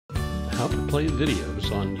how to play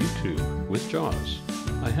videos on YouTube with JAWS.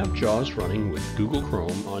 I have JAWS running with Google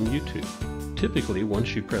Chrome on YouTube. Typically,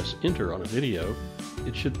 once you press enter on a video,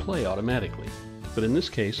 it should play automatically. But in this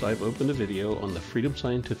case, I've opened a video on the Freedom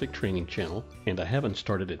Scientific Training channel, and I haven't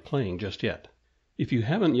started it playing just yet. If you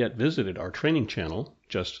haven't yet visited our training channel,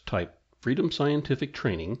 just type Freedom Scientific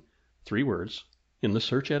Training, 3 words, in the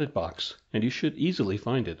search edit box, and you should easily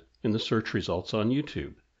find it in the search results on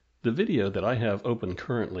YouTube. The video that I have open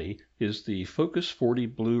currently is the Focus 40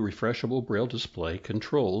 Blue Refreshable Braille Display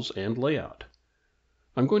Controls and Layout.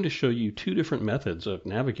 I'm going to show you 2 different methods of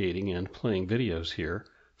navigating and playing videos here.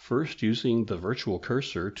 First, using the virtual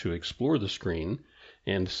cursor to explore the screen,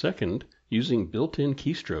 and second, using built-in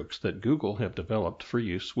keystrokes that Google have developed for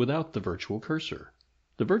use without the virtual cursor.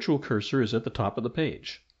 The virtual cursor is at the top of the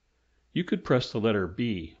page. You could press the letter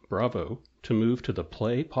B, Bravo, to move to the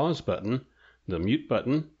play pause button, the mute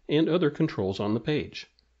button, and other controls on the page.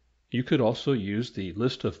 You could also use the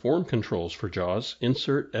list of form controls for JAWS,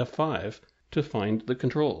 insert F5, to find the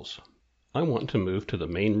controls. I want to move to the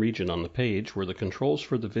main region on the page where the controls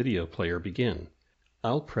for the video player begin.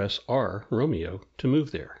 I'll press R, Romeo, to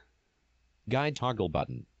move there. Guide toggle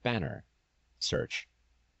button, banner. Search.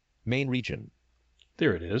 Main region.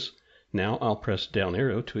 There it is. Now I'll press down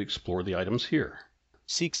arrow to explore the items here.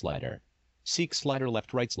 Seek slider. Seek slider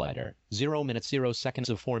left right slider. 0 minutes 0 seconds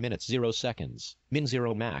of 4 minutes 0 seconds. Min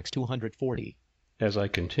 0 max 240. As I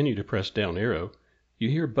continue to press down arrow, you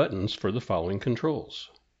hear buttons for the following controls.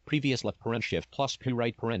 Previous left paren shift plus P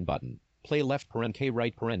right paren button. Play left paren K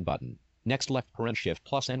right paren button. Next left paren shift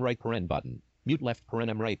plus N right paren button. Mute left paren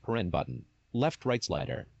M right paren button. Left right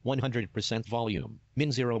slider. 100% volume.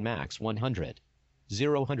 Min 0 max 100.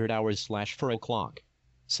 0 hours / 4 o'clock.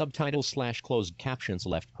 Subtitles / closed captions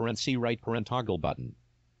left paren C right paren toggle button.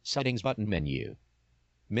 Settings button menu.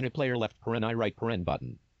 Minute player left paren I right paren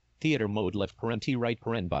button. Theater mode left paren T right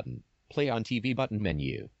paren button. Play on TV button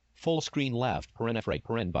menu. Full screen left paren F right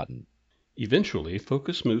paren button. Eventually,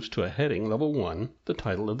 focus moves to a heading level 1, the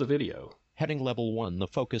title of the video. Heading level 1, the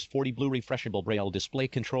Focus 40 Blue Refreshable Braille Display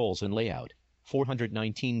Controls and Layout.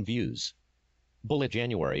 419 views. Bullet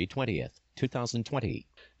January 20th, 2020.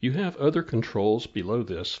 You have other controls below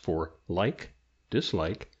this for like,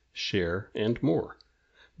 dislike, share, and more.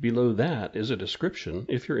 Below that is a description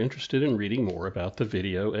if you're interested in reading more about the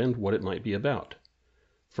video and what it might be about.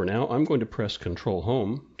 For now, I'm going to press Control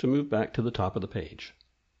Home to move back to the top of the page.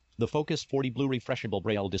 The Focus 40 Blue Refreshable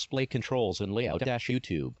Braille Display Controls and Layout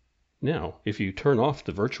YouTube. Now, if you turn off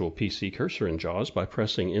the virtual PC cursor in JAWS by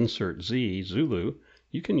pressing Insert Z, Zulu,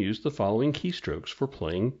 you can use the following keystrokes for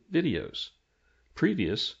playing videos.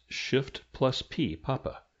 Previous, Shift plus P,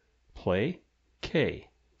 Papa. Play, K,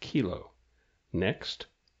 Kilo. Next,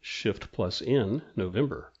 Shift plus N,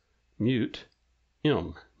 November. Mute,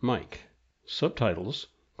 M, Mike. Subtitles,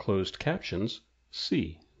 closed captions,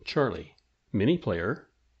 C, Charlie. Mini player,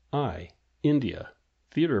 I, India.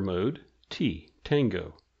 Theater mode, T,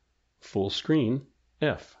 Tango. Full screen,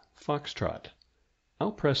 F, Foxtrot.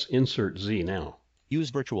 I'll press Insert Z now. Use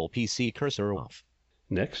virtual PC cursor off.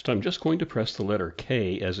 Next, I'm just going to press the letter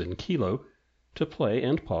K as in kilo to play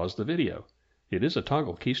and pause the video. It is a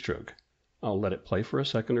toggle keystroke. I'll let it play for a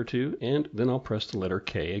second or two, and then I'll press the letter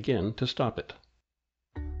K again to stop it.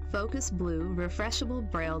 Focus Blue Refreshable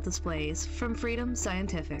Braille Displays from Freedom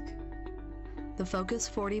Scientific. The Focus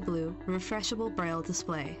 40 Blue Refreshable Braille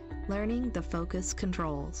Display. Learning the focus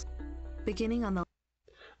controls. Beginning on the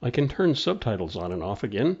I can turn subtitles on and off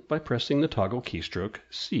again by pressing the toggle keystroke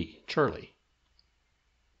C, Charlie.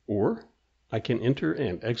 Or I can enter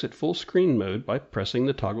and exit full screen mode by pressing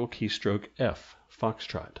the toggle keystroke F,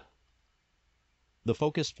 Foxtrot. The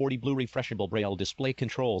Focus 40 Blue Refreshable Braille Display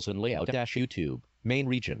Controls and Layout YouTube. Main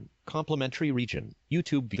region. Complementary region.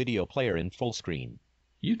 YouTube video player in full screen.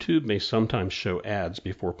 YouTube may sometimes show ads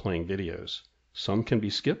before playing videos. Some can be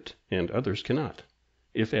skipped and others cannot.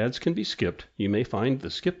 If ads can be skipped, you may find the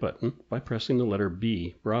skip button by pressing the letter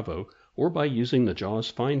B, Bravo, or by using the JAWS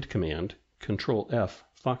find command, Control F,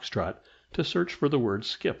 Foxtrot, to search for the word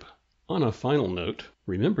skip. On a final note,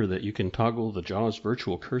 remember that you can toggle the JAWS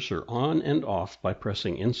virtual cursor on and off by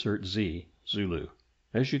pressing Insert Z, Zulu.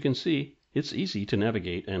 As you can see, it's easy to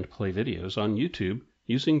navigate and play videos on YouTube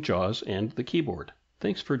using JAWS and the keyboard.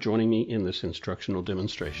 Thanks for joining me in this instructional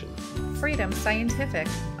demonstration. Freedom Scientific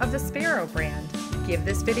of the Sparrow brand. Give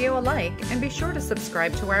this video a like and be sure to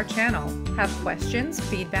subscribe to our channel. Have questions,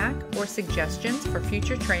 feedback, or suggestions for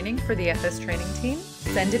future training for the FS training team?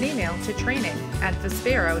 Send an email to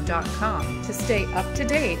training@thesparrow.com. To stay up to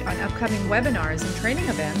date on upcoming webinars and training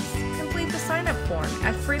events, complete the sign-up form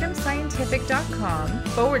at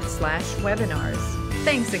freedomscientific.com/webinars.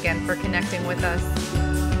 Thanks again for connecting with us.